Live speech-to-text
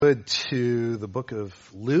Good to the book of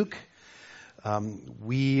Luke.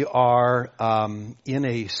 We are in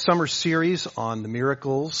a summer series on the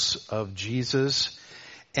miracles of Jesus,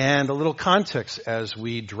 and a little context as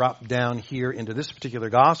we drop down here into this particular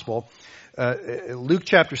gospel. Luke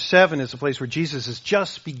chapter 7 is a place where Jesus is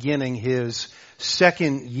just beginning his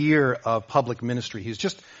second year of public ministry. He's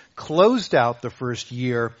just closed out the first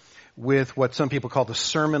year with what some people call the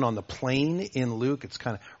Sermon on the Plain in Luke. It's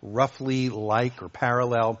kind of roughly like or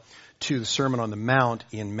parallel to the Sermon on the Mount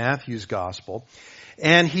in Matthew's Gospel.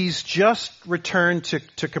 And he's just returned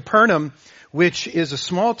to Capernaum, which is a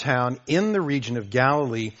small town in the region of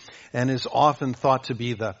Galilee and is often thought to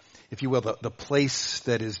be the place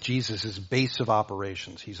that is Jesus' base of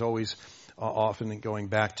operations. He's always often going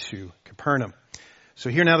back to Capernaum. So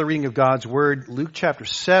here now the reading of God's Word, Luke chapter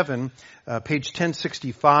 7, page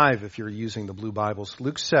 1065 if you're using the blue Bibles.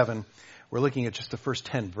 Luke 7, we're looking at just the first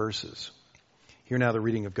 10 verses. Here now the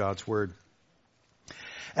reading of God's Word.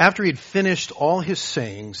 After he had finished all his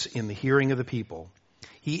sayings in the hearing of the people,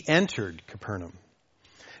 he entered Capernaum.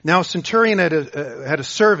 Now a centurion had a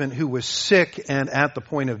servant who was sick and at the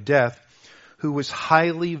point of death, who was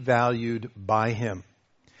highly valued by him.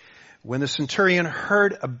 When the centurion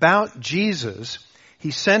heard about Jesus, he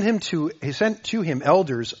sent to him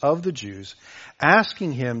elders of the Jews,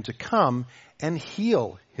 asking him to come and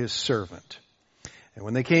heal his servant. And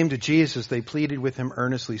when they came to Jesus, they pleaded with him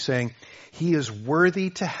earnestly, saying, "He is worthy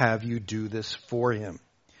to have you do this for him,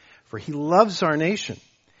 for he loves our nation,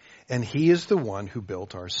 and he is the one who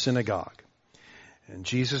built our synagogue." And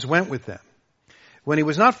Jesus went with them. When he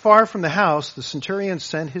was not far from the house, the centurion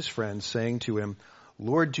sent his friends, saying to him,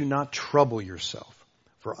 "Lord, do not trouble yourself,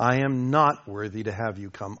 for I am not worthy to have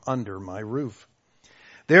you come under my roof.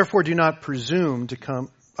 Therefore I do not presume to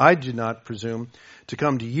come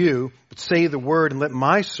to you, but say the word and let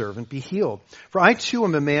my servant be healed. For I too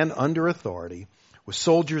am a man under authority, with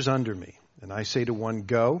soldiers under me. And I say to one,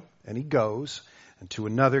 go, and he goes, and to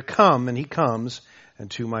another, come, and he comes,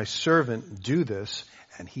 and to my servant, do this,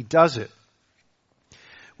 and he does it."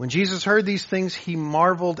 When Jesus heard these things, he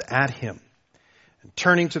marveled at him. And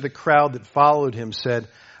turning to the crowd that followed him, said,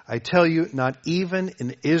 "I tell you, not even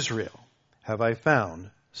in Israel have I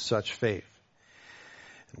found such faith."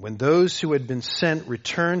 And when those who had been sent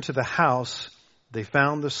returned to the house, they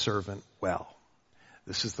found the servant well.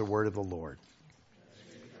 This is the word of the Lord.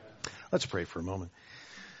 Let's pray for a moment.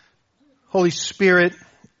 Holy Spirit,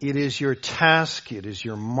 it is your task, it is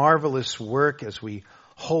your marvelous work as we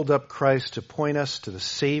hold up Christ to point us to the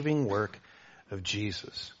saving work of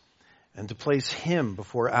Jesus, and to place him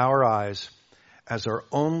before our eyes as our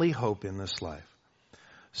only hope in this life.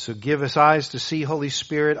 So give us eyes to see, Holy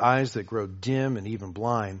Spirit, eyes that grow dim and even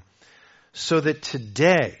blind, so that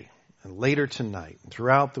today and later tonight and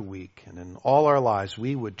throughout the week and in all our lives,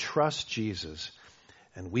 we would trust Jesus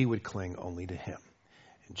and we would cling only to him.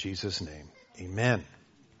 In Jesus' name, amen.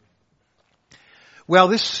 Well,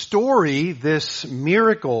 this story, this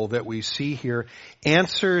miracle that we see here,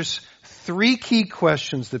 answers three key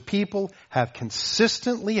questions that people have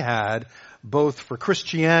consistently had, both for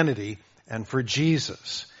Christianity and for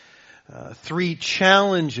Jesus. Three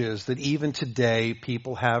challenges that even today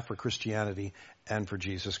people have for Christianity and for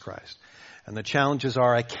Jesus Christ. And the challenges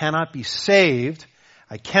are, I cannot be saved,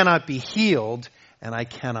 I cannot be healed, and I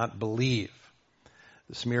cannot believe.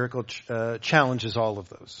 This miracle challenges all of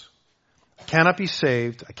those. I cannot be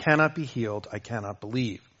saved, I cannot be healed, I cannot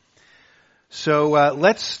believe. So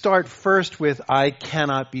let's start first with I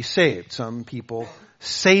cannot be saved. Some people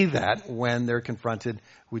say that when they're confronted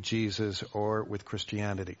with Jesus or with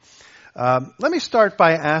Christianity. Let me start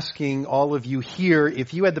by asking all of you here,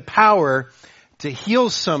 if you had the power to heal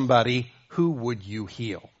somebody, who would you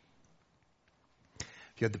heal?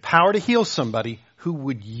 If you had the power to heal somebody, who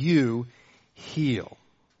would you heal?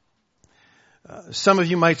 Some of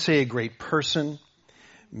you might say a great person,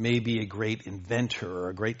 maybe a great inventor or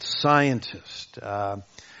a great scientist,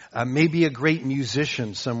 maybe a great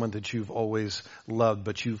musician, someone that you've always loved,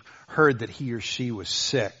 but you've heard that he or she was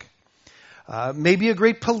sick. Maybe a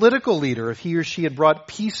great political leader, if he or she had brought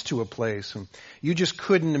peace to a place, and you just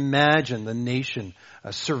couldn't imagine the nation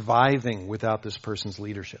surviving without this person's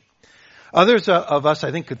leadership. Others of us,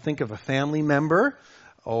 I think, could think of a family member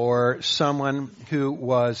or someone who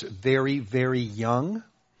was very, very young,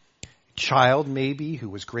 child maybe, who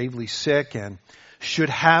was gravely sick and should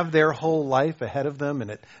have their whole life ahead of them,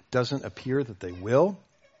 and it doesn't appear that they will.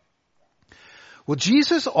 Well,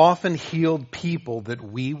 Jesus often healed people that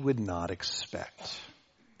we would not expect.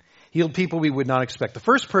 Healed people we would not expect. The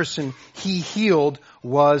first person he healed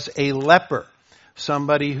was a leper,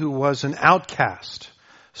 somebody who was an outcast,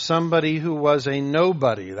 somebody who was a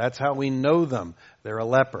nobody. That's how we know them. They're a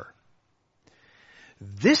leper.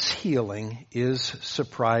 This healing is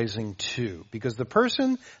surprising too, because the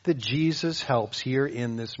person that Jesus helps here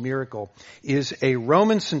in this miracle is a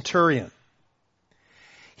Roman centurion.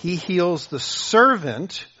 He heals the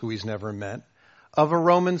servant, who he's never met, of a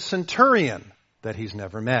Roman centurion that he's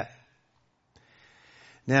never met.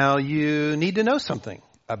 Now, you need to know something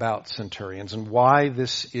about centurions and why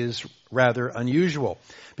this is rather unusual.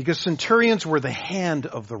 Because centurions were the hand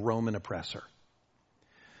of the Roman oppressor.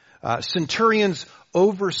 Centurions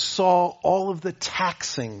oversaw all of the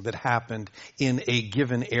taxing that happened in a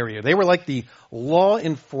given area. They were like the law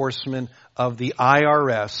enforcement of the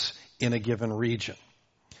IRS in a given region.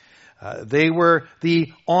 They were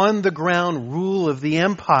the on-the-ground rule of the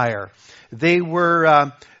empire. They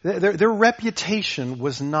were their reputation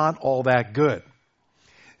was not all that good.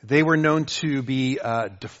 They were known to be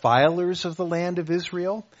defilers of the land of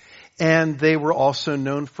Israel, and they were also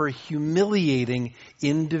known for humiliating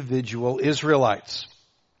individual Israelites.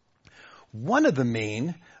 One of the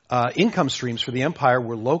main income streams for the empire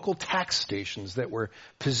were local tax stations that were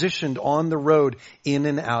positioned on the road in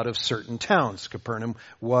and out of certain towns. Capernaum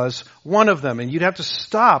was one of them, and you'd have to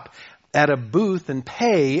stop at a booth and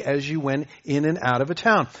pay as you went in and out of a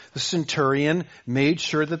town. The centurion made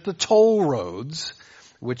sure that the toll roads,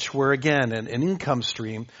 which were, again, an income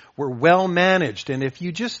stream, were well managed. And if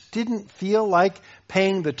you just didn't feel like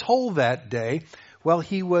paying the toll that day, well,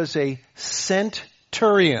 he was a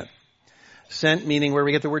centurion. Cent meaning where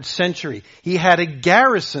we get the word century. He had a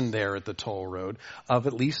garrison there at the toll road of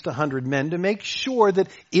at least 100 men to make sure that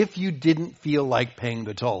if you didn't feel like paying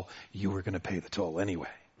the toll, you were going to pay the toll anyway.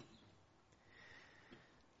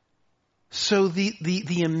 So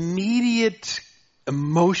the immediate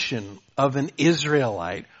emotion of an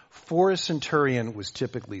Israelite for a centurion was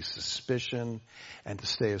typically suspicion and to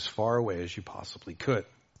stay as far away as you possibly could.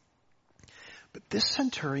 But this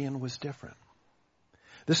centurion was different.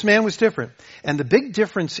 This man was different. And the big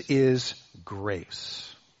difference is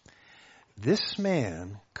grace. This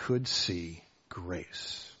man could see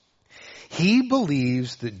grace. He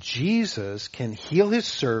believes that Jesus can heal his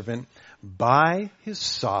servant by his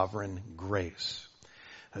sovereign grace.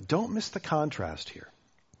 Now, don't miss the contrast here,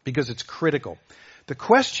 because it's critical. The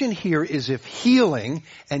question here is if healing,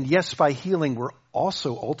 and yes, by healing we're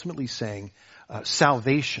also ultimately saying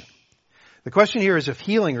salvation. The question here is if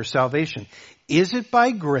healing or salvation, is it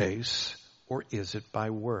by grace or is it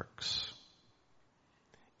by works?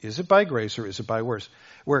 Is it by grace or is it by works?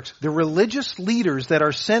 The religious leaders that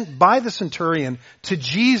are sent by the centurion to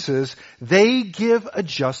Jesus, they give a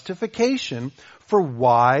justification for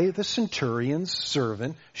why the centurion's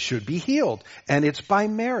servant should be healed. And it's by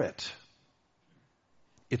merit.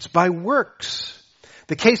 It's by works.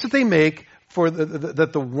 The case that they make for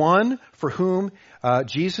that the one for whom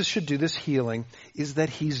Jesus should do this healing is that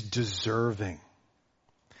he's deserving.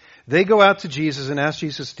 They go out to Jesus and ask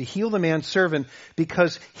Jesus to heal the man's servant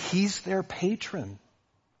because he's their patron.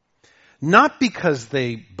 Not because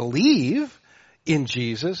they believe in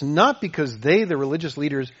Jesus, not because they, the religious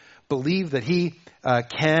leaders, believe that he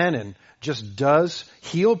can and just does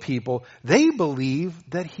heal people. They believe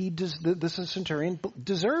that this centurion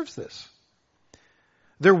deserves this.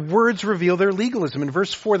 Their words reveal their legalism. In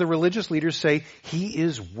verse 4, the religious leaders say, he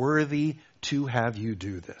is worthy to have you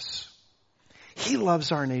do this. He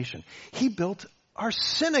loves our nation. He built our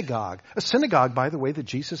synagogue. A synagogue, by the way, that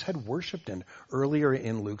Jesus had worshiped in earlier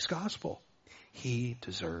in Luke's gospel. He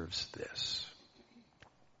deserves this.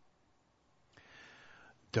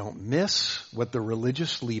 Don't miss what the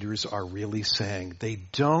religious leaders are really saying. They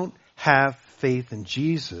don't have faith in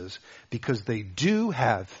Jesus because they do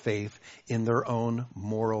have faith in their own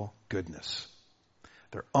moral goodness,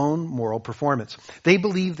 their own moral performance. They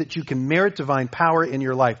believe that you can merit divine power in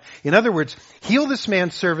your life. In other words, heal this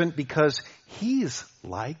man's servant because he's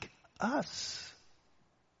like us.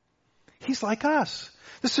 He's like us.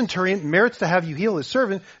 The centurion merits to have you heal his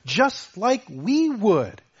servant just like we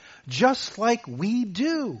would, just like we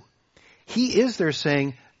do. He is, they're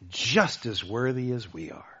saying, just as worthy as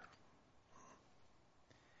we are.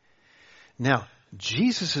 Now,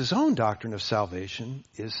 Jesus' own doctrine of salvation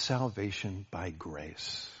is salvation by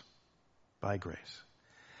grace. By grace.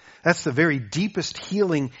 That's the very deepest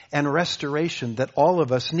healing and restoration that all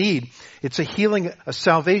of us need. It's a healing, a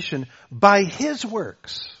salvation by his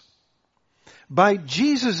works. By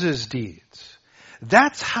Jesus' deeds.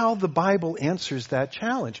 That's how the Bible answers that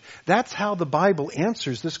challenge. That's how the Bible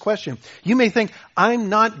answers this question. You may think, I'm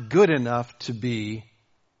not good enough to be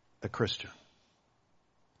a Christian.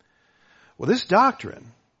 Well, this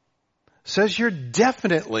doctrine says you're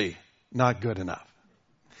definitely not good enough.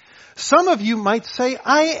 Some of you might say,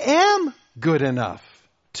 I am good enough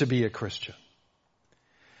to be a Christian.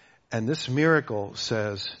 And this miracle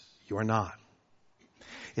says, you're not.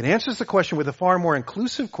 It answers the question with a far more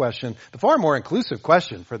inclusive question. The far more inclusive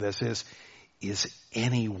question for this is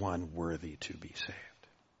anyone worthy to be saved?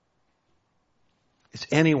 Is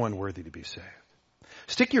anyone worthy to be saved?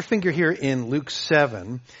 Stick your finger here in Luke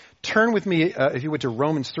 7. Turn with me, if you would, to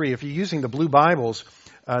Romans 3. If you're using the blue Bibles,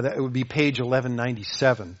 that would be page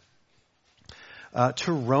 1197.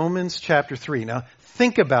 To Romans chapter 3. Now,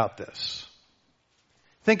 think about this.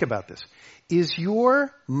 Think about this. Is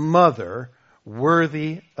your mother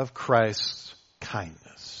worthy of Christ's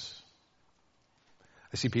kindness?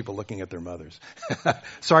 I see people looking at their mothers.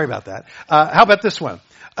 Sorry about that. How about this one?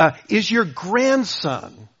 Is your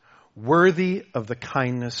grandson worthy of the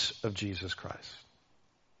kindness of Jesus Christ?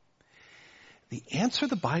 The answer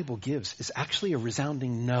the Bible gives is actually a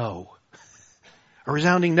resounding no. A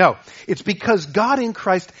resounding no. It's because God in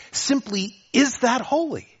Christ simply is that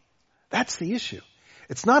holy. That's the issue.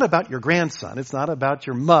 It's not about your grandson. It's not about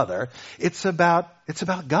your mother. It's about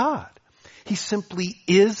God. He simply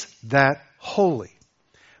is that holy.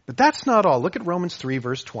 But that's not all. Look at Romans 3,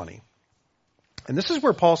 verse 20. And this is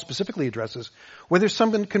where Paul specifically addresses whether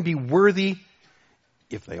someone can be worthy,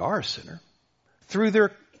 if they are a sinner, through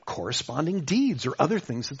their corresponding deeds or other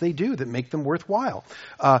things that they do that make them worthwhile.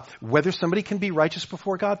 Whether somebody can be righteous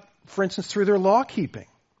before God, for instance, through their law keeping,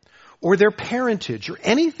 or their parentage, or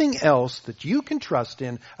anything else that you can trust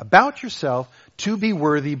in about yourself to be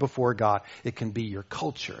worthy before God. It can be your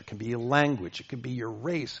culture. It can be your language. It could be your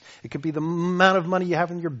race. It could be the amount of money you have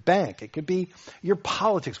in your bank. It could be your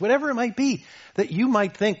politics. Whatever it might be that you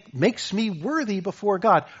might think makes me worthy before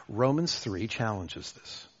God. Romans 3 challenges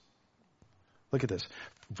this. Look at this.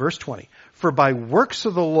 Verse 20. For by works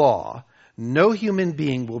of the law, no human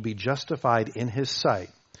being will be justified in his sight,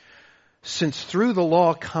 since through the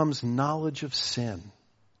law comes knowledge of sin.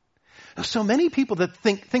 Now, so many people that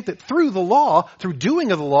think that through the law, through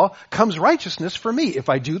doing of the law, comes righteousness for me. If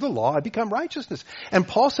I do the law, I become righteousness. And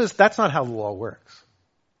Paul says that's not how the law works.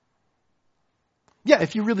 Yeah,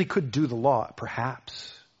 if you really could do the law,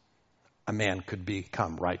 perhaps a man could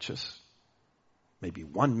become righteous. Maybe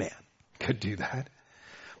one man could do that.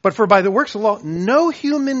 But for by the works of the law, no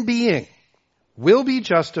human being will be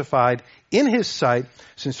justified in his sight,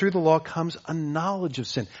 since through the law comes a knowledge of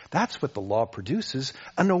sin. That's what the law produces,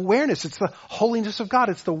 an awareness. It's the holiness of God.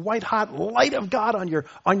 It's the white-hot light of God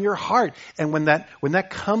on your heart. And when that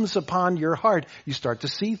comes upon your heart, you start to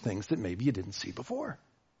see things that maybe you didn't see before.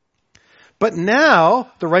 But now,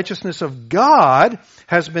 the righteousness of God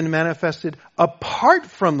has been manifested apart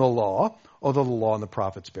from the law, although the law and the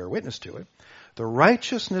prophets bear witness to it. The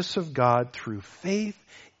righteousness of God through faith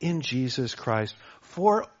in Jesus Christ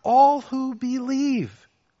for all who believe.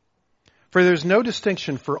 For there's no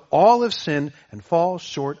distinction, for all have sinned and fall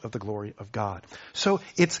short of the glory of God. So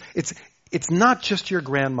it's not just your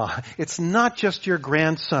grandma. It's not just your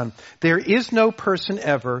grandson. There is no person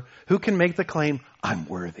ever who can make the claim, I'm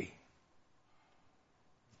worthy.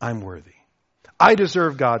 I'm worthy. I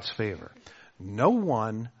deserve God's favor. No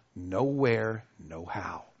one, nowhere, no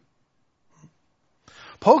how.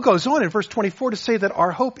 Paul goes on in verse 24 to say that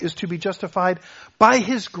our hope is to be justified by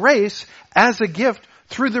his grace as a gift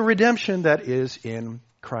through the redemption that is in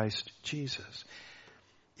Christ Jesus.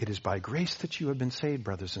 It is by grace that you have been saved,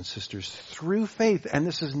 brothers and sisters, through faith. And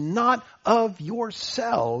this is not of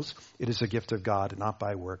yourselves. It is a gift of God, not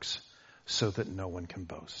by works, so that no one can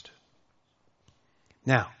boast.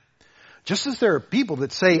 Now, just as there are people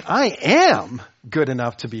that say, I am good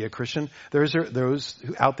enough to be a Christian, there's those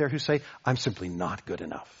out there who say, I'm simply not good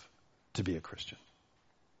enough to be a Christian.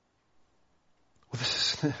 Well,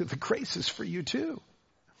 the grace is for you too.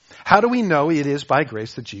 How do we know it is by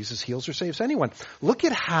grace that Jesus heals or saves anyone? Look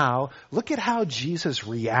at how Jesus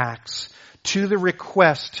reacts to the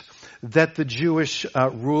request that the Jewish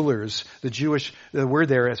rulers, the word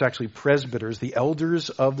there is actually presbyters, the elders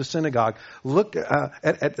of the synagogue, look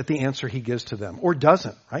at the answer he gives to them, or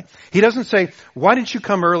doesn't, right? He doesn't say, why didn't you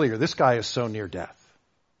come earlier? This guy is so near death.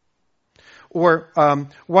 Or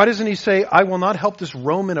why doesn't he say, I will not help this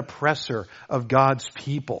Roman oppressor of God's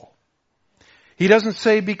people? He doesn't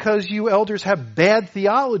say, because you elders have bad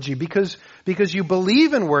theology, because you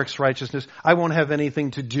believe in works righteousness, I won't have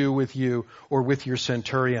anything to do with you or with your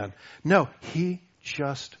centurion. No, he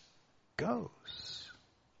just goes.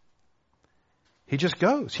 He just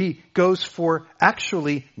goes. He goes for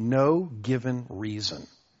actually no given reason.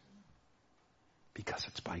 Because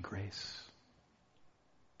it's by grace.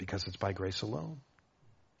 Because it's by grace alone.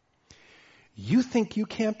 You think you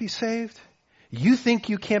can't be saved? You think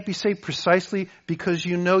you can't be saved precisely because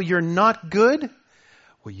you know you're not good?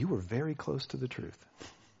 Well, you were very close to the truth.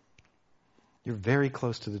 You're very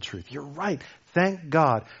close to the truth. You're right. Thank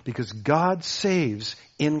God, because God saves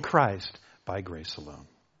in Christ by grace alone.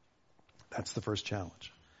 That's the first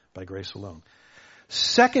challenge, by grace alone.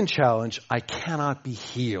 Second challenge, I cannot be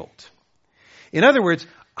healed. In other words,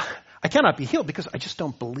 I cannot be healed because I just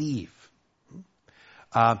don't believe.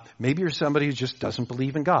 Maybe you're somebody who just doesn't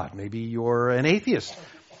believe in God. Maybe you're an atheist.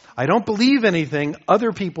 I don't believe anything.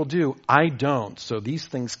 Other people do. I don't. So these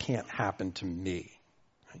things can't happen to me.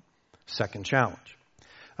 Right? Second challenge.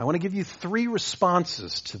 I want to give you 3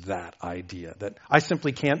 responses to that idea that I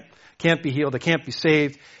simply can't be healed. I can't be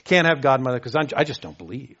saved. Can't have God in my life because I just don't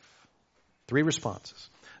believe. 3 responses.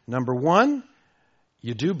 Number 1,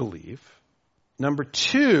 you do believe. Number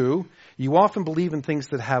 2, you often believe in things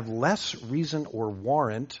that have less reason or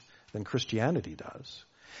warrant than Christianity does.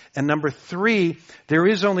 And number 3, there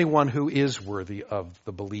is only one who is worthy of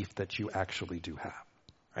the belief that you actually do have.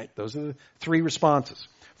 Right? Those are the 3 responses.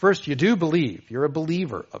 First, you do believe. You're a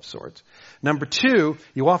believer of sorts. Number 2,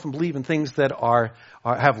 you often believe in things that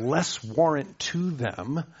have less warrant to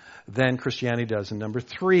them than Christianity does. And number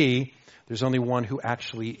 3, there's only one who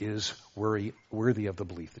actually is worthy of the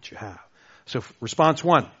belief that you have. So response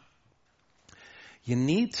 1, you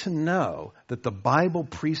need to know that the Bible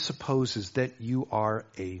presupposes that you are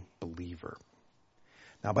a believer.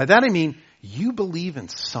 Now by that I mean you believe in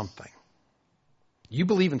something. You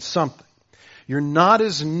believe in something. You're not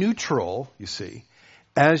as neutral, you see,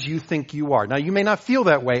 as you think you are. Now you may not feel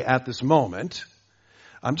that way at this moment.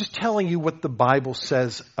 I'm just telling you what the Bible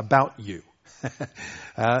says about you.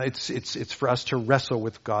 It's for us to wrestle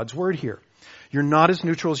with God's word here. You're not as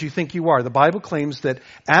neutral as you think you are. The Bible claims that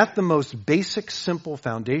at the most basic, simple,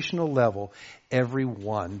 foundational level,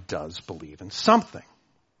 everyone does believe in something.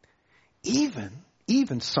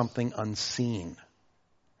 Even something unseen.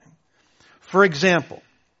 For example,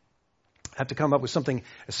 I have to come up with something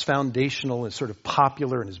as foundational and sort of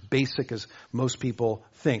popular and as basic as most people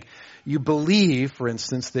think. You believe, for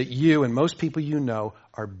instance, that you and most people you know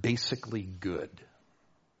are basically good.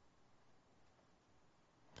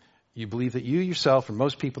 You believe that you yourself and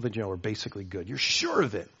most people that you know are basically good. You're sure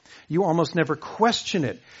of it. You almost never question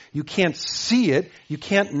it. You can't see it. You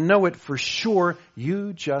can't know it for sure.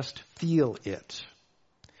 You just feel it.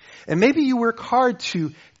 And maybe you work hard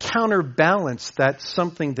to counterbalance that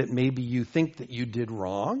something that maybe you think that you did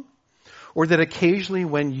wrong, or that occasionally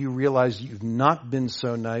when you realize you've not been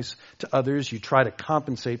so nice to others, you try to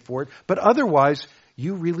compensate for it, but otherwise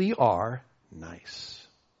you really are nice.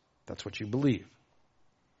 That's what you believe.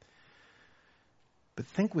 But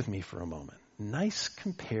think with me for a moment. Nice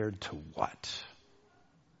compared to what?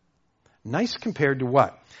 Nice compared to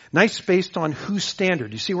what? Nice based on whose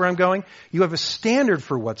standard? You see where I'm going? You have a standard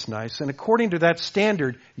for what's nice, and according to that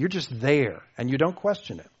standard, you're just there, and you don't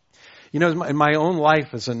question it. You know, in my own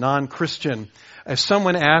life as a non-Christian, if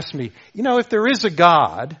someone asked me, if there is a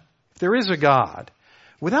God,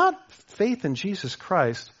 without faith in Jesus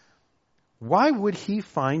Christ, why would he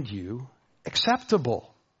find you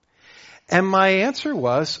acceptable? And my answer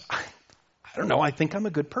was, I don't know, I think I'm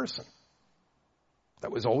a good person.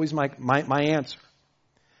 That was always my answer.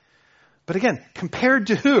 But again, compared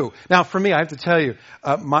to who? Now, for me, I have to tell you,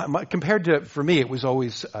 for me, it was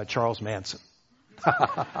always Charles Manson.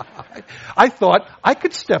 I thought I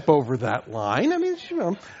could step over that line. I mean,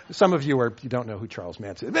 some of you don't know who Charles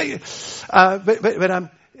Manson is. But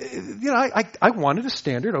I wanted a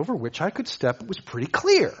standard over which I could step. It was pretty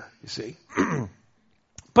clear, you see.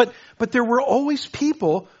 But there were always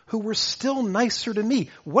people who were still nicer to me.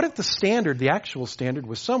 What if the actual standard,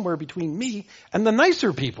 was somewhere between me and the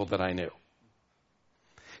nicer people that I knew?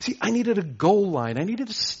 See, I needed a goal line. I needed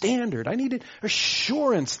a standard. I needed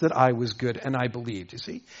assurance that I was good and I believed, you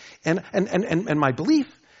see. And my belief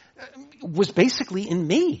was basically in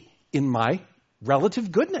me, in my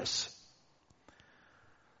relative goodness.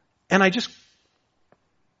 And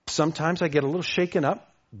sometimes I get a little shaken up.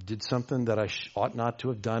 Did something that I ought not to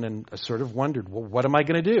have done, and I sort of wondered, well, what am I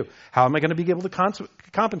going to do? How am I going to be able to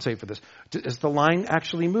compensate for this? Has the line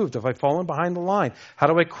actually moved? Have I fallen behind the line? How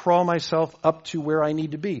do I crawl myself up to where I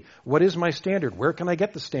need to be? What is my standard? Where can I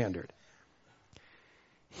get the standard?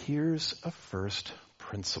 Here's a first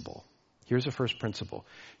principle.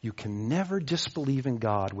 You can never disbelieve in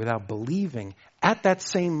God without believing at that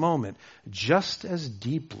same moment just as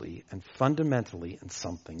deeply and fundamentally in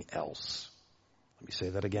something else. Let me say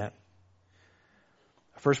that again.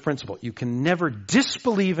 First principle, you can never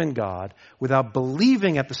disbelieve in God without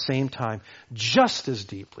believing at the same time just as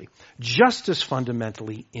deeply, just as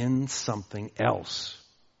fundamentally in something else.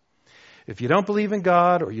 If you don't believe in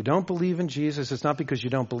God or you don't believe in Jesus, it's not because you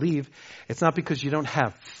don't believe. It's not because you don't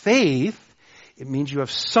have faith. It means you have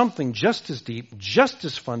something just as deep, just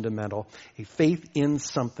as fundamental, a faith in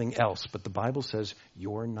something else. But the Bible says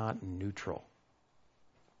you're not neutral.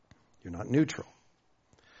 You're not neutral.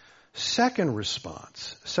 Second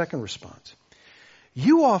response.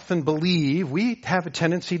 You often believe, we have a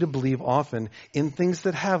tendency to believe often in things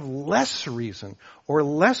that have less reason or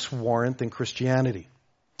less warrant than Christianity.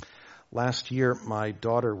 Last year, my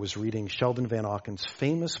daughter was reading Sheldon Van Auken's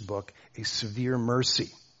famous book, A Severe Mercy.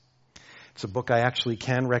 It's a book I actually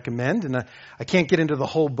can recommend, and I can't get into the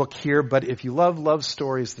whole book here, but if you love love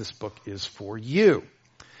stories, this book is for you.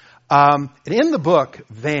 And in the book,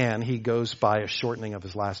 Van, he goes by a shortening of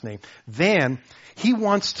his last name, Van, he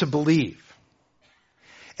wants to believe.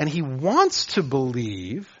 And he wants to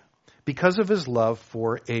believe because of his love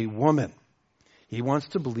for a woman. He wants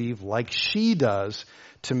to believe like she does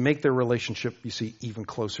to make their relationship, you see, even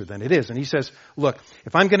closer than it is. And he says, look,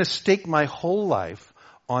 if I'm going to stake my whole life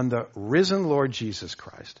on the risen Lord Jesus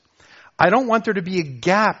Christ, I don't want there to be a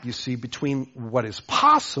gap, you see, between what is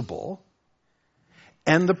possible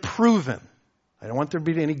and the proven. I don't want there to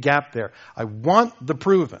be any gap there. I want the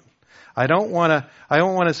proven. I don't want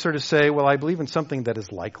to sort of say, well, I believe in something that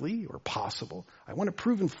is likely or possible. I want it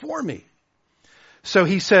proven for me. So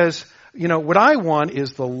he says, what I want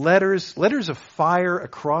is the letters of fire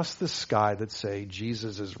across the sky that say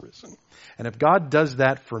Jesus is risen. And if God does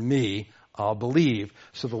that for me, I'll believe.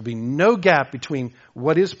 So there'll be no gap between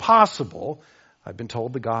what is possible. I've been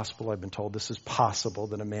told the gospel. I've been told this is possible,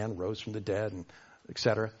 that a man rose from the dead, and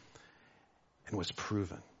etc. And was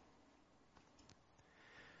proven.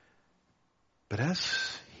 But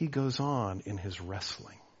as he goes on in his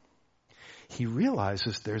wrestling, he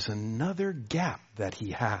realizes there's another gap that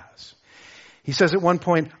he has. He says at one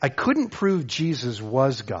point, I couldn't prove Jesus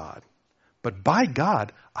was God, but by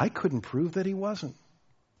God, I couldn't prove that he wasn't.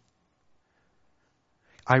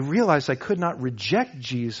 I realized I could not reject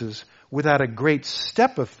Jesus without a great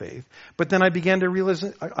step of faith, but then I began to realize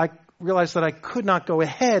that I could not go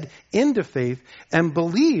ahead into faith and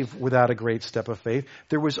believe without a great step of faith.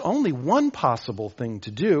 There was only one possible thing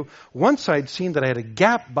to do. Once I'd seen that I had a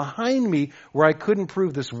gap behind me where I couldn't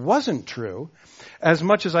prove this wasn't true, as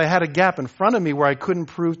much as I had a gap in front of me where I couldn't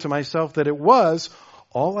prove to myself that it was,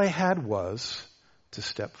 all I had was to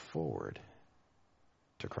step forward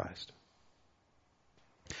to Christ.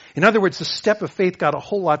 In other words, the step of faith got a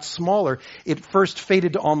whole lot smaller. It first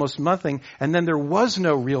faded to almost nothing, and then there was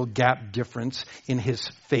no real gap difference in his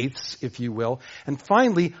faiths, if you will. And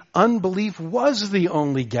finally, unbelief was the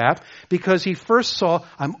only gap, because he first saw,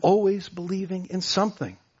 I'm always believing in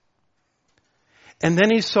something. And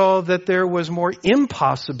then he saw that there was more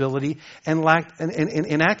impossibility and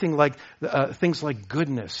acting like things like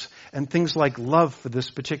goodness and things like love for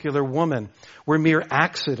this particular woman were mere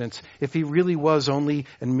accidents. If he really was only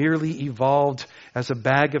and merely evolved as a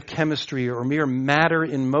bag of chemistry or mere matter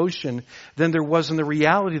in motion, then there was in the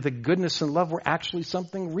reality that goodness and love were actually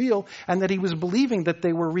something real, and that he was believing that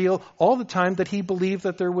they were real all the time, that he believed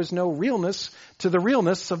that there was no realness to the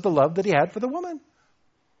realness of the love that he had for the woman.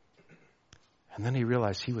 And then he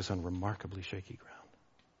realized he was on remarkably shaky ground.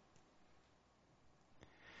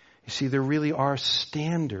 You see, there really are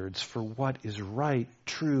standards for what is right,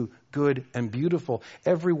 true, good, and beautiful.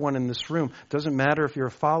 Everyone in this room, doesn't matter if you're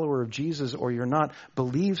a follower of Jesus or you're not,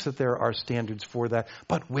 believes that there are standards for that.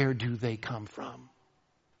 But where do they come from?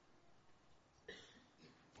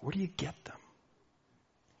 Where do you get them?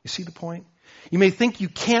 You see the point? You may think you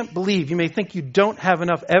can't believe. You may think you don't have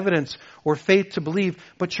enough evidence or faith to believe,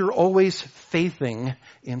 but you're always faithing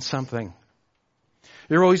in something.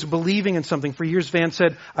 You're always believing in something. For years, Van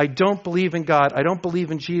said, I don't believe in God. I don't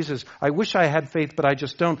believe in Jesus. I wish I had faith, but I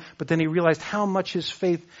just don't. But then he realized how much his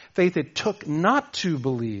faith it took not to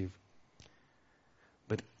believe.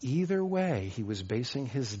 But either way, he was basing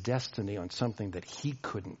his destiny on something that he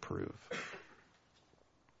couldn't prove.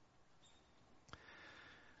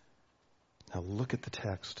 Now look at the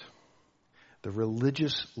text. The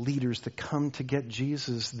religious leaders that come to get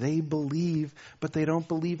Jesus, they believe, but they don't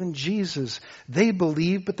believe in Jesus. They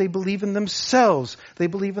believe, but they believe in themselves. They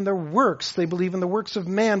believe in their works. They believe in the works of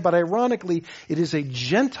man. But ironically, it is a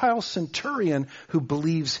Gentile centurion who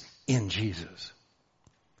believes in Jesus.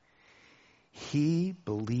 He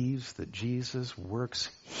believes that Jesus works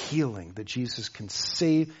healing, that Jesus can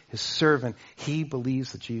save his servant. He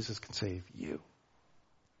believes that Jesus can save you.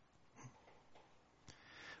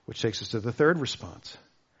 Which takes us to the third response.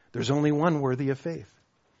 There's only one worthy of faith.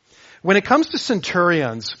 When it comes to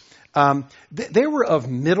centurions, they were of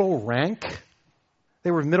middle rank,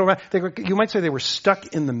 They were middle. You might say they were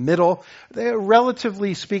stuck in the middle. They,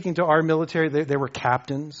 relatively speaking to our military, they were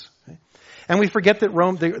captains. Right? And we forget that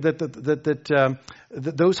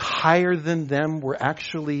that those higher than them were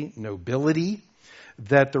actually nobility.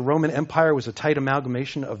 That the Roman Empire was a tight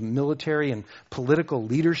amalgamation of military and political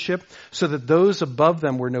leadership, so that those above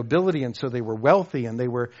them were nobility, and so they were wealthy, and they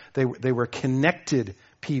were connected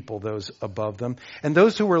people, those above them. And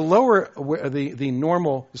those who were lower, the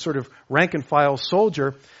normal sort of rank and file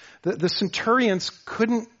soldier, the centurions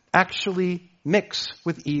couldn't actually mix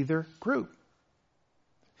with either group.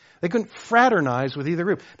 They couldn't fraternize with either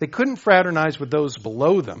group. They couldn't fraternize with those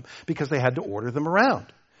below them because they had to order them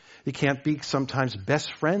around. You can't be sometimes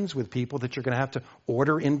best friends with people that you're going to have to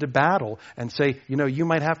order into battle and say, you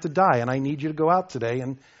might have to die and I need you to go out today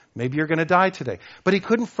and maybe you're going to die today. But he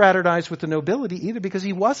couldn't fraternize with the nobility either because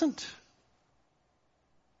he wasn't.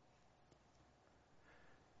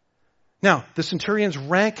 Now, the centurion's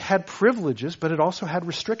rank had privileges, but it also had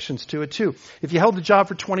restrictions to it too. If you held the job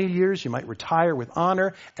for 20 years, you might retire with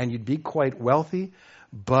honor and you'd be quite wealthy.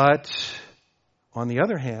 But on the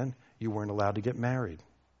other hand, you weren't allowed to get married.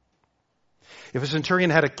 If a centurion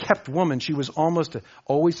had a kept woman, she was almost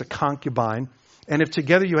always a concubine. And if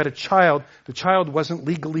together you had a child, the child wasn't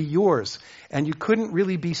legally yours. And you couldn't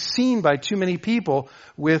really be seen by too many people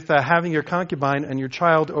with having your concubine and your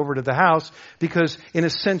child over to the house because, in a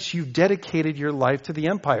sense, you've dedicated your life to the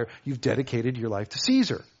empire. You've dedicated your life to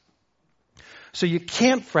Caesar. So you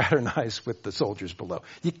can't fraternize with the soldiers below.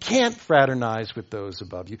 You can't fraternize with those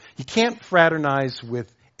above you. You can't fraternize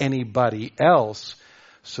with anybody else.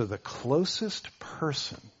 So the closest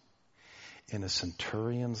person in a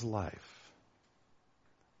centurion's life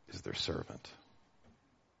is their servant.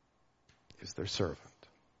 Is their servant.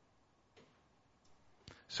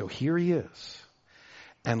 So here he is.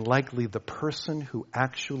 And likely the person who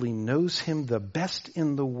actually knows him the best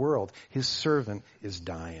in the world, his servant, is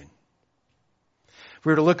dying. If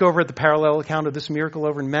we were to look over at the parallel account of this miracle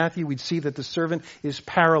over in Matthew, we'd see that the servant is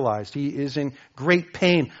paralyzed. He is in great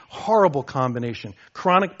pain. Horrible combination.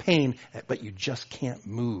 Chronic pain, but you just can't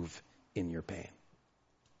move in your pain.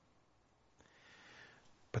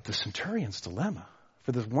 But the centurion's dilemma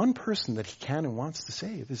for the one person that he can and wants to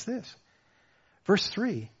save is this. Verse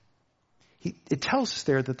 3, it tells us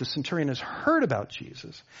there that the centurion has heard about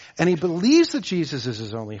Jesus and he believes that Jesus is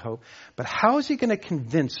his only hope. But how is he going to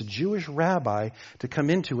convince a Jewish rabbi to come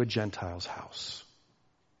into a Gentile's house?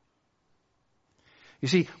 You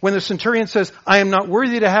see, when the centurion says, I am not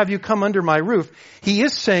worthy to have you come under my roof, he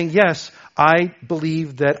is saying, yes, I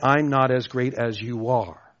believe that I'm not as great as you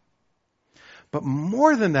are. But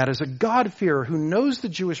more than that, as a God-fearer who knows the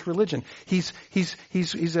Jewish religion, he's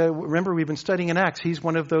remember we've been studying in Acts, he's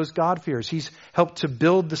one of those God-fearers. He's helped to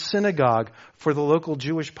build the synagogue for the local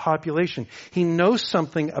Jewish population. He knows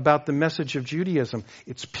something about the message of Judaism,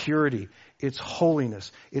 its purity, its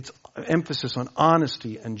holiness, its emphasis on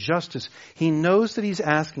honesty and justice. He knows that he's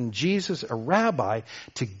asking Jesus, a rabbi,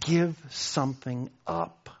 to give something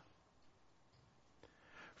up.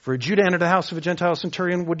 For a Jew to enter the house of a Gentile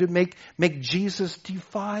centurion would make Jesus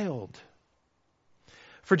defiled.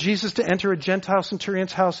 For Jesus to enter a Gentile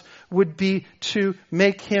centurion's house would be to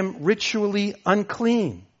make him ritually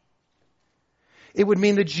unclean. It would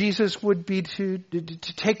mean that Jesus would be to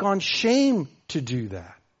take on shame to do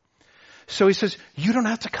that. So he says, you don't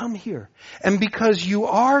have to come here. And because you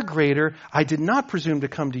are greater, I did not presume to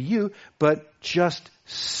come to you, but just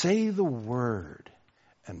say the word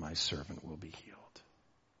and my servant will be healed.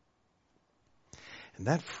 And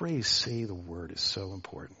that phrase, say the word, is so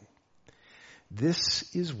important.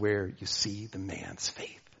 This is where you see the man's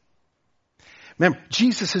faith. Remember,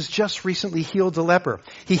 Jesus has just recently healed a leper.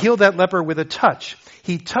 He healed that leper with a touch.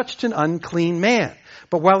 He touched an unclean man.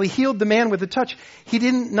 But while he healed the man with a touch, he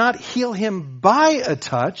did not heal him by a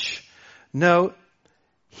touch. No,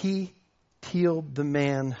 he healed the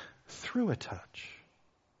man through a touch.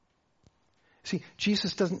 See,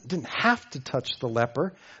 Jesus didn't have to touch the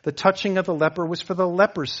leper. The touching of the leper was for the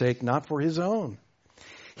leper's sake, not for his own.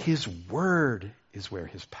 His word is where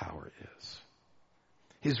his power is.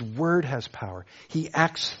 His word has power. He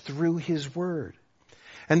acts through his word.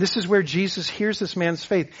 And this is where Jesus hears this man's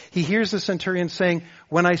faith. He hears the centurion saying,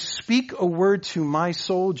 when I speak a word to my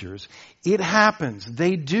soldiers, it happens.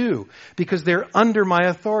 They do. Because they're under my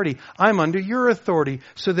authority. I'm under your authority.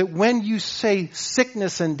 So that when you say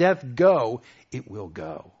sickness and death go, it will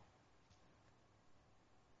go.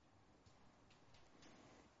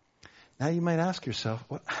 Now you might ask yourself,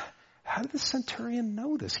 how did the centurion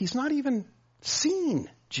know this? He's not even seen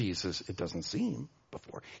Jesus, it doesn't seem,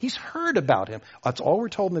 before. He's heard about him. That's all we're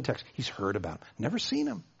told in the text. He's heard about him. Never seen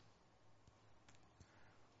him.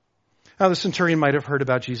 Now, the centurion might have heard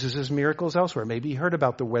about Jesus' miracles elsewhere. Maybe he heard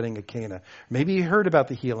about the wedding at Cana. Maybe he heard about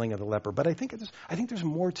the healing of the leper. But I think there's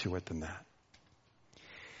more to it than that.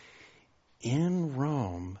 In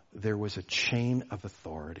Rome, there was a chain of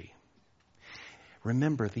authority.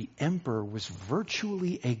 Remember, the emperor was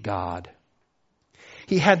virtually a god.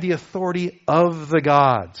 He had the authority of the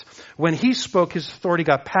gods. When he spoke, his authority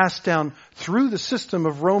got passed down through the system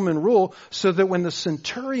of Roman rule, so that when the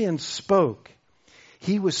centurion spoke,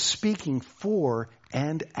 he was speaking for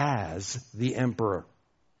and as the emperor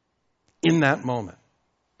in that moment.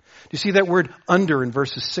 Do you see that word under in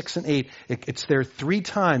verses 6 and 8? It's there 3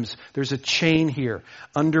 times. There's a chain here.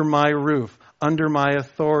 Under my roof, under my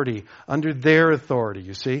authority, under their authority,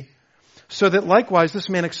 you see? So that likewise, this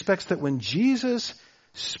man expects that when Jesus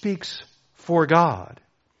speaks for God,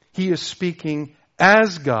 he is speaking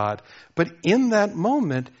as God. But in that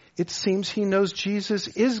moment, it seems he knows Jesus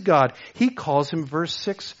is God. He calls him, verse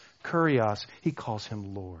 6, Kurios. He calls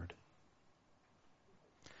him Lord.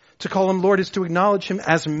 To call him Lord is to acknowledge him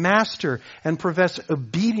as master and profess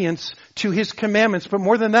obedience to his commandments. But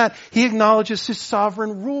more than that, he acknowledges his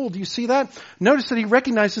sovereign rule. Do you see that? Notice that he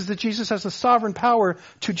recognizes that Jesus has the sovereign power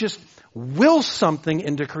to just will something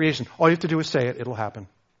into creation. All you have to do is say it. It'll happen.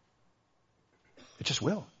 It just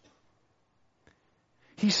will.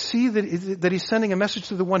 He sees that he's sending a message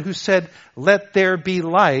to the one who said, "Let there be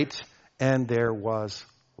light," and there was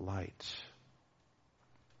light.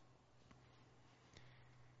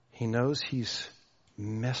 He knows he's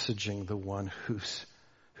messaging the one who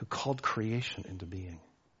called creation into being.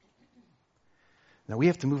 Now we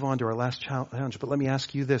have to move on to our last challenge, but let me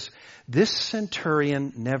ask you this. This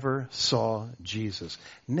centurion never saw Jesus,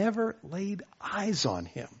 never laid eyes on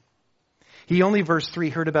him. He only, verse 3,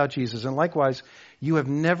 heard about Jesus. And likewise, you have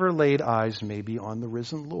never laid eyes maybe on the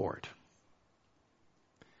risen Lord.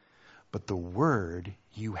 But the word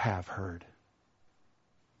you have heard.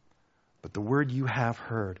 But the word you have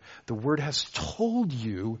heard. The word has told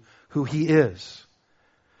you who he is.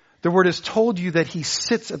 The word has told you that he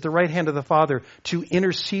sits at the right hand of the Father to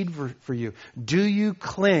intercede for you. Do you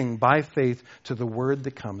cling by faith to the word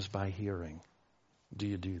that comes by hearing? Do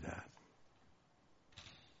you do that?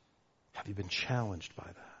 Have you been challenged by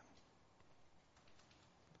that?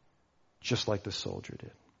 Just like the soldier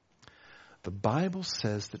did. The Bible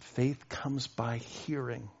says that faith comes by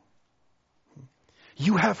hearing.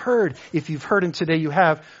 You have heard. If you've heard and today you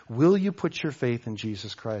have, will you put your faith in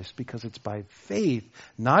Jesus Christ? Because it's by faith,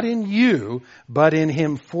 not in you, but in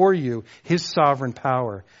him for you, his sovereign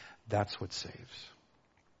power. That's what saves.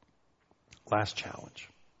 Last challenge.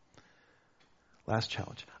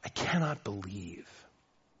 I cannot believe.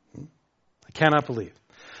 I cannot believe.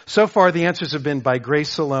 So far, the answers have been by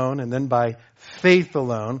grace alone and then by faith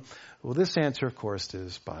alone. Well, this answer, of course,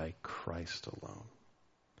 is by Christ alone.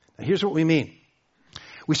 Now, here's what we mean.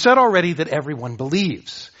 We said already that everyone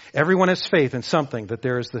believes. Everyone has faith in something, that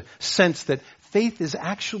there is the sense that faith is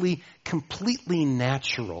actually completely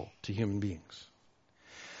natural to human beings.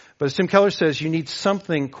 But as Tim Keller says, you need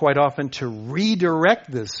something quite often to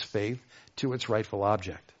redirect this faith to its rightful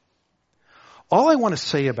object. All I want to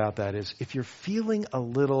say about that is if you're feeling a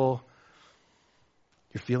little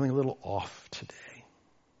off today,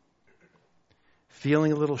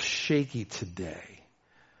 feeling a little shaky today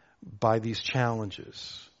by these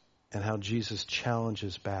challenges and how Jesus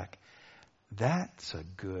challenges back, that's a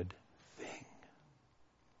good thing.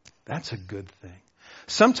 That's a good thing.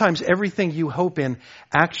 Sometimes everything you hope in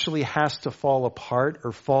actually has to fall apart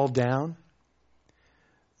or fall down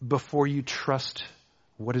before you trust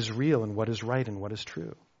what is real and what is right and what is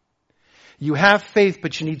true. You have faith,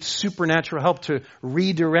 but you need supernatural help to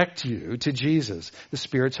redirect you to Jesus. The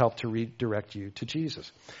Spirit's help to redirect you to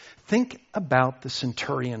Jesus. Think about the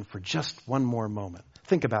centurion for just one more moment.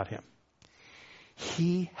 Think about him.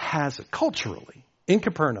 He has it culturally. In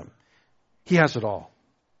Capernaum, he has it all.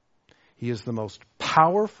 He is the most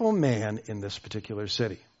powerful man in this particular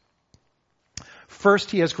city.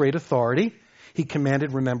 First, he has great authority. He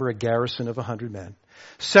commanded, remember, a garrison of 100 men.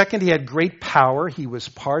 Second, he had great power. He was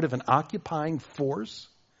part of an occupying force.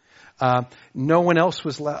 No one else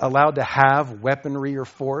was allowed to have weaponry or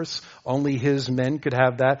force. Only his men could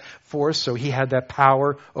have that force. So he had that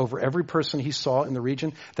power over every person he saw in the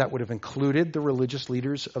region. That would have included the religious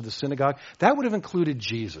leaders of the synagogue. That would have included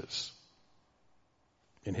Jesus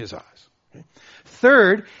in his eyes. Okay.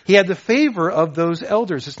 Third, he had the favor of those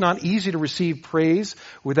elders. It's not easy to receive praise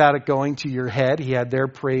without it going to your head. He had their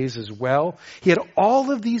praise as well. He had all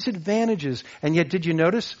of these advantages. And yet, did you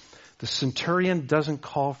notice? The centurion doesn't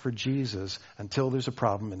call for Jesus until there's a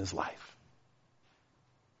problem in his life.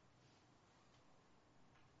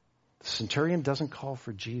 The centurion doesn't call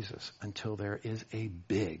for Jesus until there is a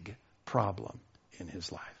big problem in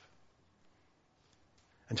his life.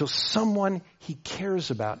 Until someone he cares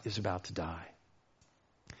about is about to die.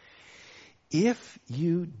 If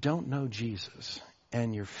you don't know Jesus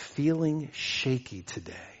and you're feeling shaky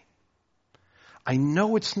today, I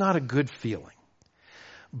know it's not a good feeling,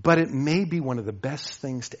 but it may be one of the best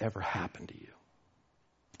things to ever happen to you.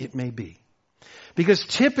 It may be. Because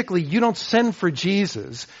typically you don't send for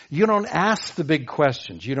Jesus. You don't ask the big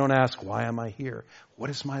questions. You don't ask, why am I here? What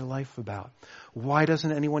is my life about? Why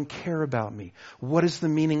doesn't anyone care about me? What is the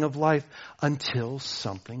meaning of life? Until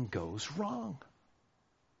something goes wrong.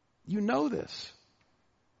 You know this.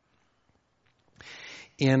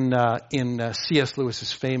 In C.S.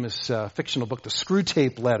 Lewis's famous fictional book, The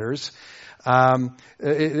Screwtape Letters,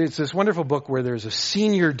 it's this wonderful book where there's a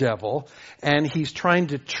senior devil and he's trying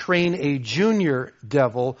to train a junior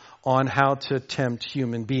devil on how to tempt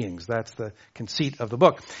human beings. That's the conceit of the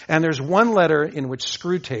book. And there's one letter in which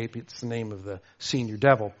Screwtape, it's the name of the senior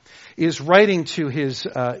devil, is writing to his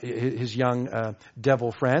young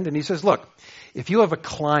devil friend, and he says, look, if you have a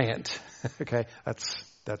client, okay,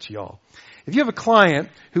 that's y'all. If you have a client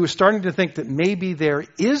who is starting to think that maybe there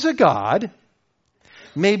is a God,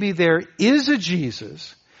 maybe there is a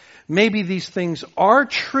Jesus, maybe these things are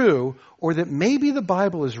true, or that maybe the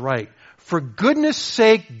Bible is right, for goodness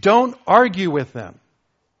sake, don't argue with them.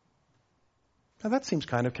 Now that seems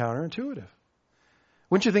kind of counterintuitive.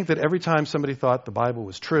 Wouldn't you think that every time somebody thought the Bible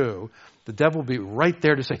was true, the devil would be right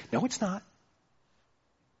there to say, no, it's not.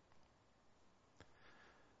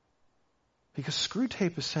 Because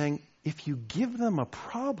Screwtape is saying, if you give them a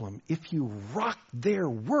problem, if you rock their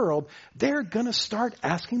world, they're going to start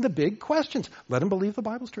asking the big questions. Let them believe the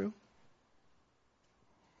Bible's true.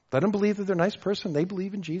 Let them believe that they're a nice person, they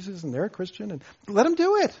believe in Jesus and they're a Christian, and let them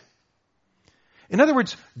do it. In other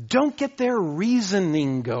words, don't get their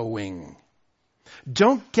reasoning going.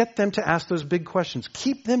 Don't get them to ask those big questions.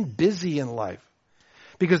 Keep them busy in life.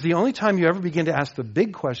 Because the only time you ever begin to ask the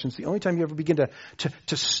big questions, the only time you ever begin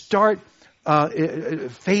to start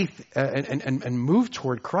faith and move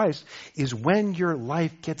toward Christ is when your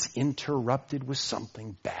life gets interrupted with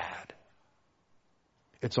something bad.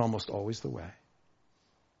 It's almost always the way.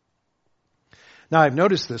 Now, I've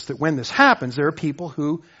noticed this, that when this happens, there are people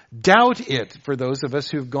who doubt it. For those of us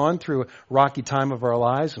who've gone through a rocky time of our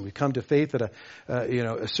lives and we come to faith at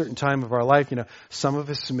a certain time of our life, some of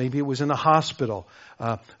us, maybe it was in the hospital.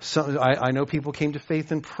 I know people came to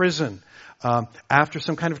faith in prison after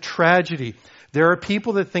some kind of tragedy. There are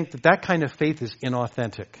people that think that kind of faith is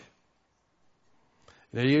inauthentic.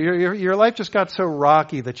 Your life just got so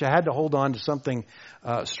rocky that you had to hold on to something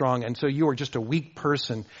strong, and so you were just a weak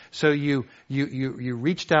person. So you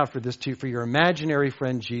reached out for your imaginary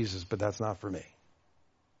friend Jesus, but that's not for me.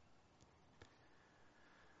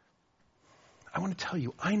 I want to tell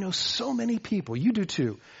you, I know so many people, you do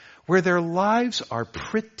too, where their lives are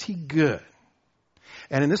pretty good.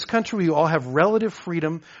 And in this country, we all have relative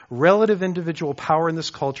freedom, relative individual power in this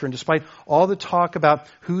culture. And despite all the talk about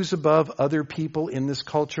who's above other people in this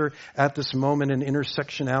culture at this moment and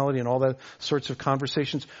intersectionality and all that sorts of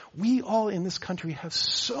conversations, we all in this country have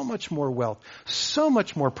so much more wealth, so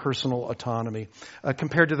much more personal autonomy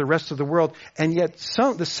compared to the rest of the world. And yet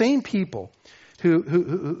the same people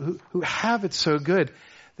who have it so good,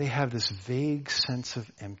 they have this vague sense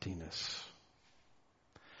of emptiness.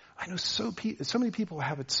 I know so many people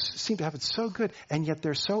seem to have it so good, and yet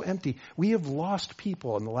they're so empty. We have lost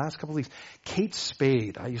people in the last couple of weeks. Kate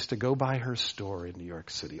Spade, I used to go by her store in New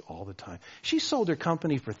York City all the time. She sold her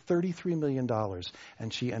company for $33 million,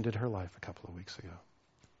 and she ended her life a couple of weeks ago.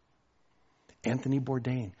 Anthony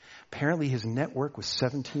Bourdain, apparently his net worth was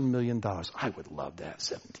 $17 million. I would love to have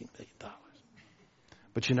 $17 million.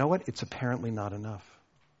 But you know what? It's apparently not enough.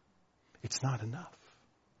 It's not enough.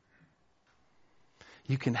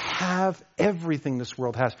 You can have everything this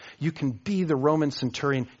world has. You can be the Roman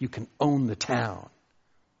centurion. You can own the town.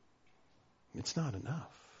 It's not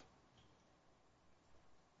enough.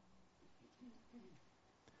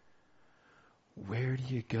 Where do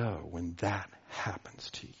you go when that happens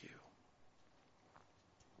to you?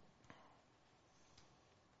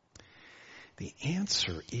 The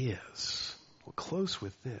answer is, we'll close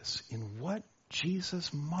with this, in what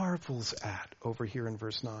Jesus marvels at over here in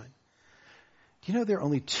verse 9. Do you know there are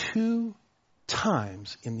only 2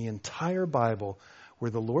 times in the entire Bible where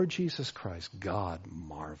the Lord Jesus Christ, God,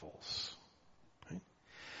 marvels?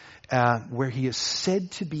 Right? Where he is said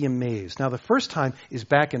to be amazed. Now the first time is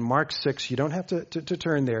back in Mark 6. You don't have to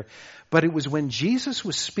turn there. But it was when Jesus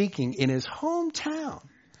was speaking in his hometown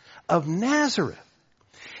of Nazareth.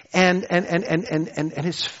 And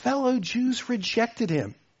his fellow Jews rejected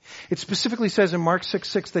him. It specifically says in Mark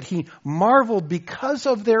 6:6 that he marveled because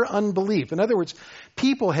of their unbelief. In other words,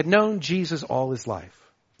 people had known Jesus all his life.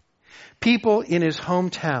 People in his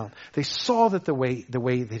hometown, they saw that the way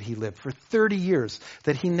that he lived for 30 years,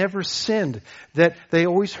 that he never sinned, that they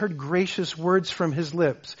always heard gracious words from his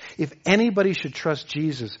lips. If anybody should trust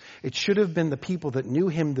Jesus, it should have been the people that knew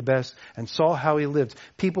him the best and saw how he lived.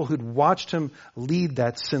 People who'd watched him lead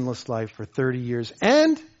that sinless life for 30 years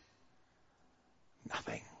and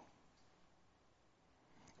nothing.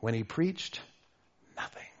 When he preached,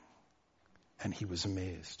 nothing. And he was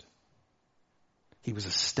amazed. He was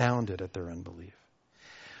astounded at their unbelief.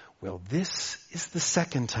 Well, this is the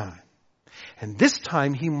second time. And this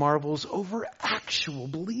time he marvels over actual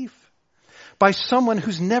belief by someone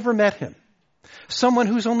who's never met him, someone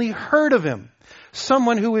who's only heard of him,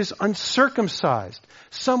 someone who is uncircumcised,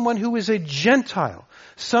 someone who is a Gentile,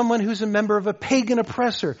 someone who's a member of a pagan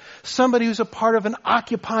oppressor, somebody who's a part of an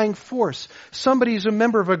occupying force, somebody who's a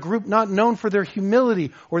member of a group not known for their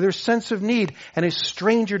humility or their sense of need and a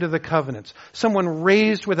stranger to the covenants, someone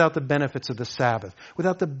raised without the benefits of the Sabbath,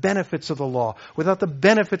 without the benefits of the law, without the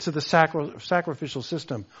benefits of the sacrificial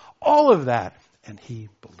system, all of that, and he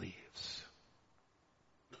believes.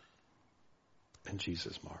 And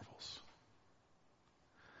Jesus marvels.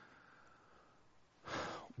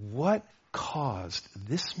 What caused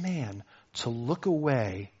this man to look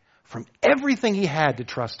away from everything he had to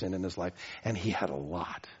trust in his life, and he had a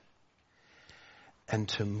lot, and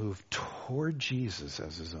to move toward Jesus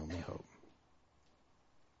as his only hope?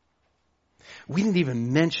 We didn't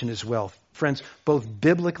even mention his wealth. Friends, both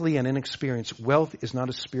biblically and in experience, wealth is not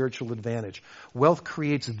a spiritual advantage. Wealth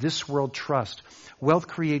creates this world trust. Wealth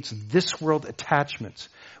creates this world attachments.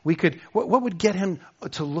 What would get him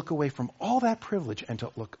to look away from all that privilege and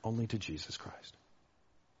to look only to Jesus Christ?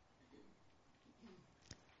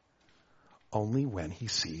 Only when he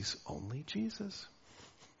sees only Jesus.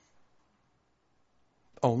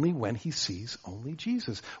 Only when he sees only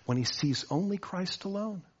Jesus. When he sees only Christ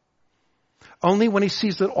alone. Only when he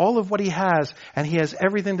sees that all of what he has, and he has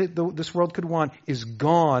everything that this world could want, is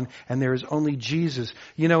gone, and there is only Jesus.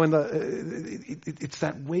 You know, it's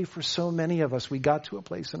that way for so many of us. We got to a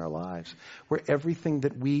place in our lives where everything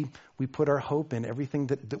that we put our hope in, everything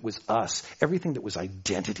that was us, everything that was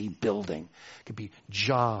identity building, could be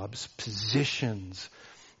jobs, positions,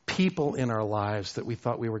 people in our lives that we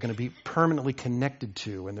thought we were going to be permanently connected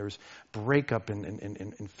to, and there's breakup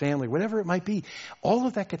in family, whatever it might be. All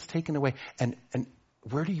of that gets taken away. And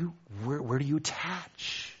where do you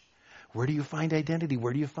attach? Where do you find identity?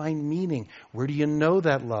 Where do you find meaning? Where do you know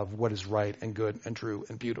that love, what is right and good and true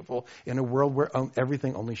and beautiful in a world where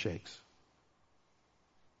everything only shakes?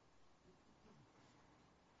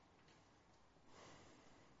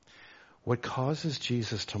 What causes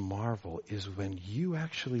Jesus to marvel is when you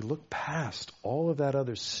actually look past all of that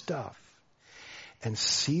other stuff and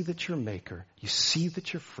see that you're Maker, you see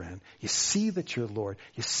that you're friend, you see that you're Lord,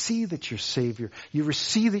 you see that you're Savior, you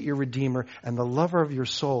see that you're Redeemer and the lover of your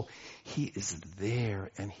soul. He is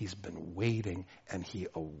there and he's been waiting and he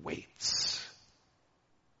awaits.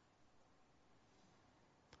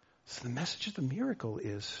 So the message of the miracle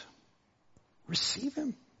is receive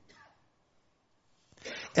him.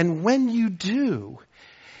 And when you do,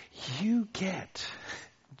 you get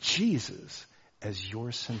Jesus as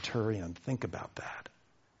your centurion. Think about that.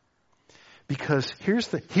 Because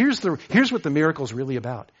here's what the miracle is really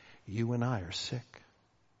about. You and I are sick.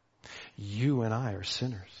 You and I are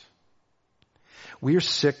sinners. We are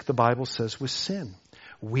sick, the Bible says, with sin.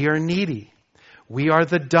 We are needy. We are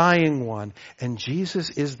the dying one. And Jesus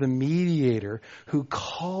is the mediator who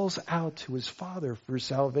calls out to his Father for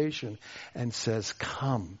salvation and says,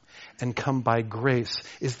 come, and come by grace.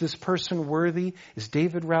 Is this person worthy? Is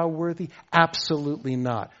David Rao worthy? Absolutely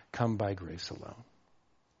not. Come by grace alone.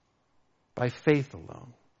 By faith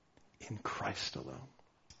alone. In Christ alone.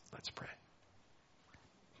 Let's pray.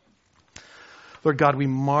 Lord God, we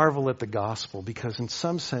marvel at the gospel because in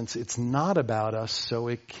some sense it's not about us, so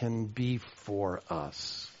it can be for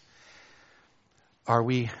us. Are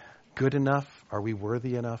we good enough? Are we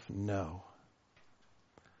worthy enough? No.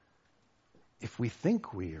 If we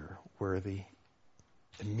think we are worthy,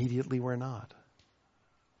 immediately we're not.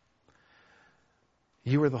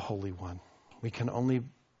 You are the Holy One. We can only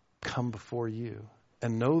come before you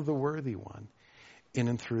and know the worthy one in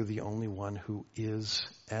and through the only one who is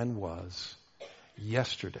and was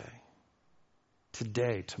yesterday,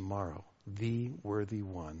 today, tomorrow, the worthy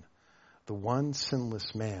one, the one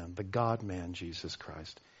sinless man, the God-man, Jesus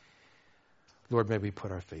Christ. Lord, may we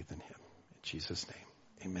put our faith in him. In Jesus'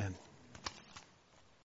 name, amen.